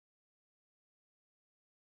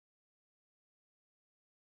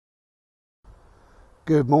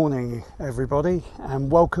Good morning, everybody,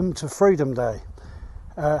 and welcome to Freedom Day.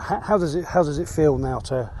 How does it feel now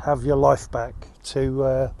to have your life back,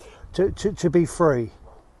 to be free?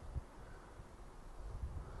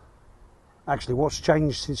 Actually, what's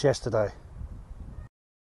changed since yesterday?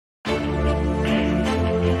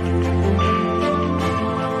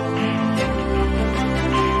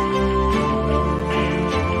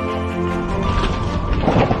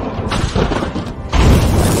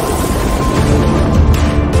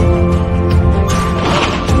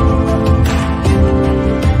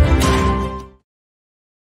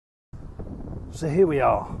 So here we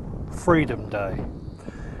are, Freedom Day,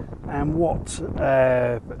 and what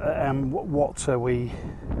are we,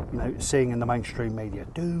 seeing in the mainstream media?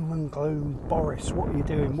 Doom and gloom. Boris, what are you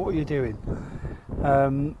doing? What are you doing?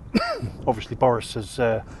 Obviously, Boris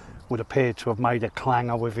would appear to have made a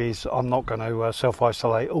clanger with his. I'm not going to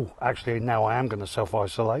self-isolate. Oh, actually, now I am going to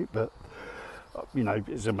self-isolate, but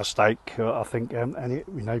it's a mistake. I think, I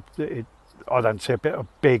don't see a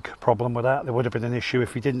big problem with that. There would have been an issue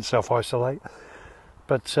if he didn't self-isolate.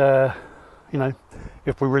 But,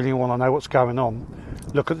 if we really want to know what's going on,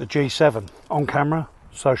 look at the G7. On camera,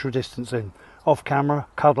 social distancing. Off camera,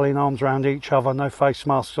 cuddling arms around each other, no face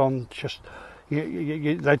masks on. Just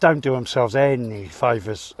they don't do themselves any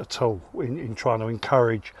favours at all in trying to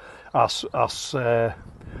encourage us the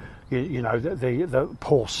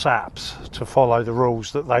poor saps to follow the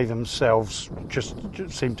rules that they themselves just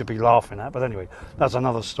seem to be laughing at. But anyway, that's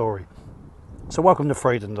another story. So welcome to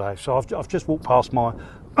Freedom Day. So I've just walked past my,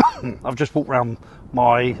 I've just walked around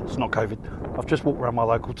my, it's not COVID, I've just walked around my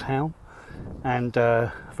local town, and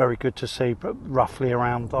very good to see roughly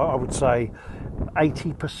around, I would say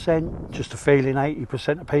 80%, just a feeling,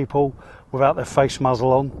 80% of people without their face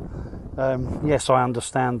muzzle on. Yes, I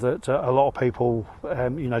understand that a lot of people,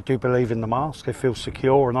 do believe in the mask. They feel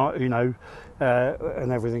secure and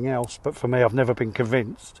and everything else. But for me, I've never been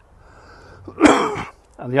convinced.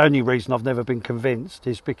 And the only reason I've never been convinced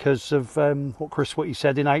is because of what he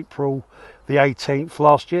said in April the 18th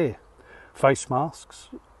last year. Face masks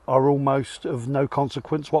are almost of no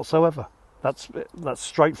consequence whatsoever. That's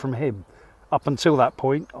straight from him. Up until that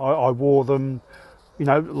point, I wore them,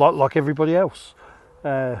 like everybody else.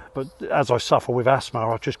 But as I suffer with asthma,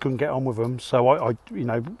 I just couldn't get on with them. So I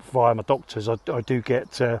via my doctors, I do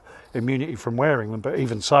get immunity from wearing them. But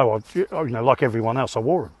even so, like everyone else, I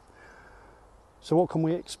wore them. So what can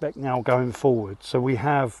we expect now going forward? So we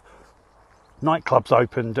have nightclubs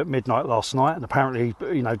opened at midnight last night, and apparently,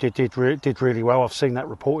 did really well. I've seen that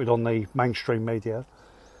reported on the mainstream media.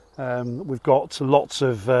 We've got lots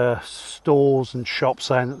of stores and shops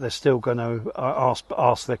saying that they're still going to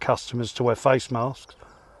ask their customers to wear face masks.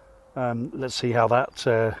 Let's see how that,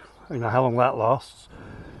 how long that lasts.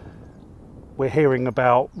 We're hearing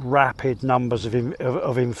about rapid numbers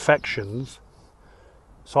of infections.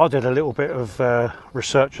 So I did a little bit of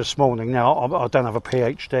research this morning. Now, I don't have a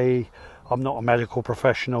PhD. I'm not a medical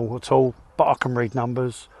professional at all, but I can read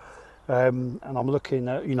numbers. And I'm looking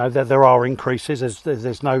at, there are increases.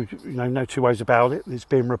 There's no two ways about it. It's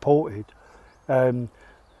being reported. Death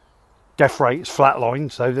rate is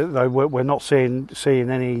flatlined, so we're not seeing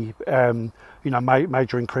any,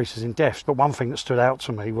 major increases in deaths. But one thing that stood out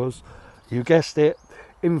to me was, you guessed it,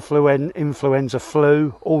 influenza,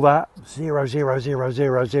 flu, all that, 0, 0, 0,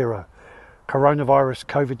 0, 0. Coronavirus,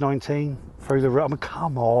 COVID-19, through the roof. I mean,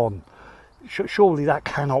 come on. Surely that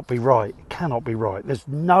cannot be right. It cannot be right. There's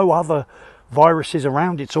no other viruses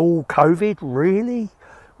around. It's all COVID, really?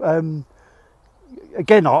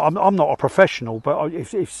 Again, I'm not a professional, but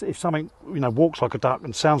if something walks like a duck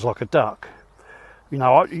and sounds like a duck,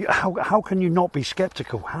 how can you not be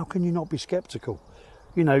sceptical? How can you not be sceptical?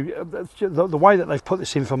 The way that they've put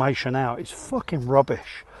this information out is fucking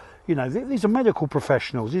rubbish. These are medical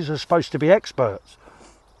professionals. These are supposed to be experts.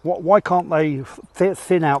 Why can't they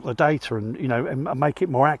thin out the data and make it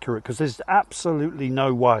more accurate? Because there's absolutely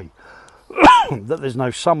no way that there's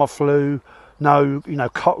no summer flu, no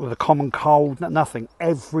the common cold, nothing.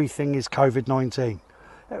 Everything is COVID-19.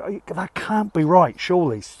 That can't be right.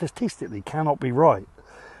 Surely, statistically, cannot be right.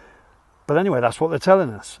 But anyway, that's what they're telling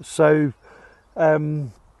us. So.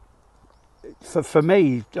 For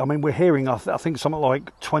me, I mean, we're hearing, I think something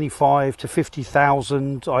like 25 to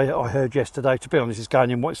 50,000. I heard yesterday. To be honest, it's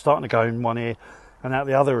starting to go in one ear and out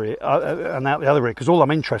the other ear, Because all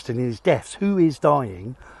I'm interested in is deaths. Who is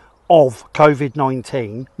dying of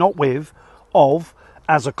COVID-19? Not with, of,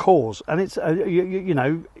 as a cause, and it's you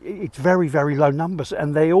know, it's very, very low numbers,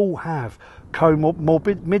 and they all have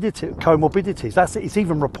comorbidities. It's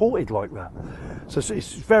even reported like that. So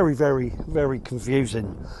it's very, very, very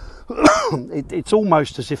confusing. It's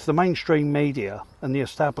almost as if the mainstream media and the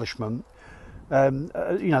establishment,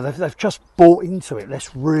 you know, they've just bought into it.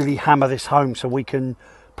 Let's really hammer this home so we can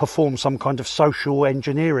perform some kind of social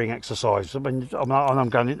engineering exercise. I mean, I'm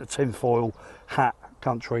going into tinfoil hat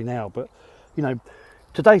country now, but you know,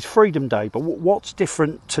 today's Freedom Day, but what's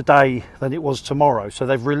different today than it was tomorrow? So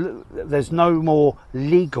there's no more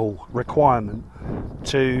legal requirement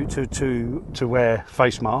to wear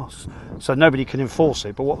face masks, so nobody can enforce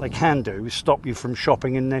it. But what they can do is stop you from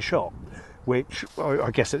shopping in their shop, which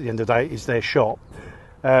I guess at the end of the day is their shop.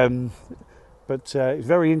 But it's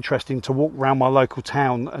very interesting to walk around my local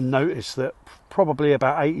town and notice that probably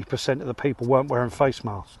about 80% of the people weren't wearing face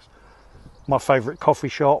masks. My favourite coffee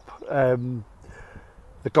shop,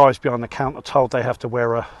 the guys behind the counter told they have to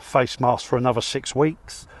wear a face mask for another 6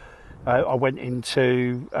 weeks. I went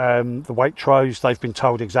into the Waitrose, they've been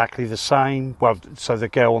told exactly the same. Well, so the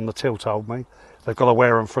girl on the till told me they've got to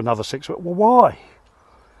wear them for another 6 weeks. Well, why?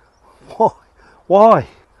 Why?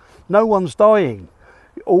 No one's dying.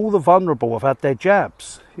 All the vulnerable have had their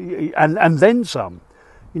jabs, and then some.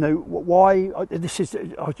 You know, why? This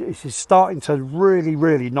is starting to really,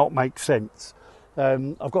 really not make sense.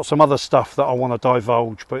 I've got some other stuff that I want to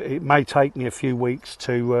divulge, but it may take me a few weeks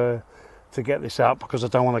to get this out because I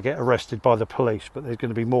don't want to get arrested by the police. But there's going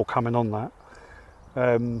to be more coming on that.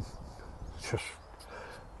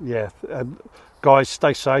 Guys,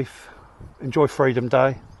 stay safe, enjoy Freedom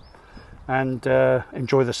Day, and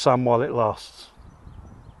enjoy the sun while it lasts.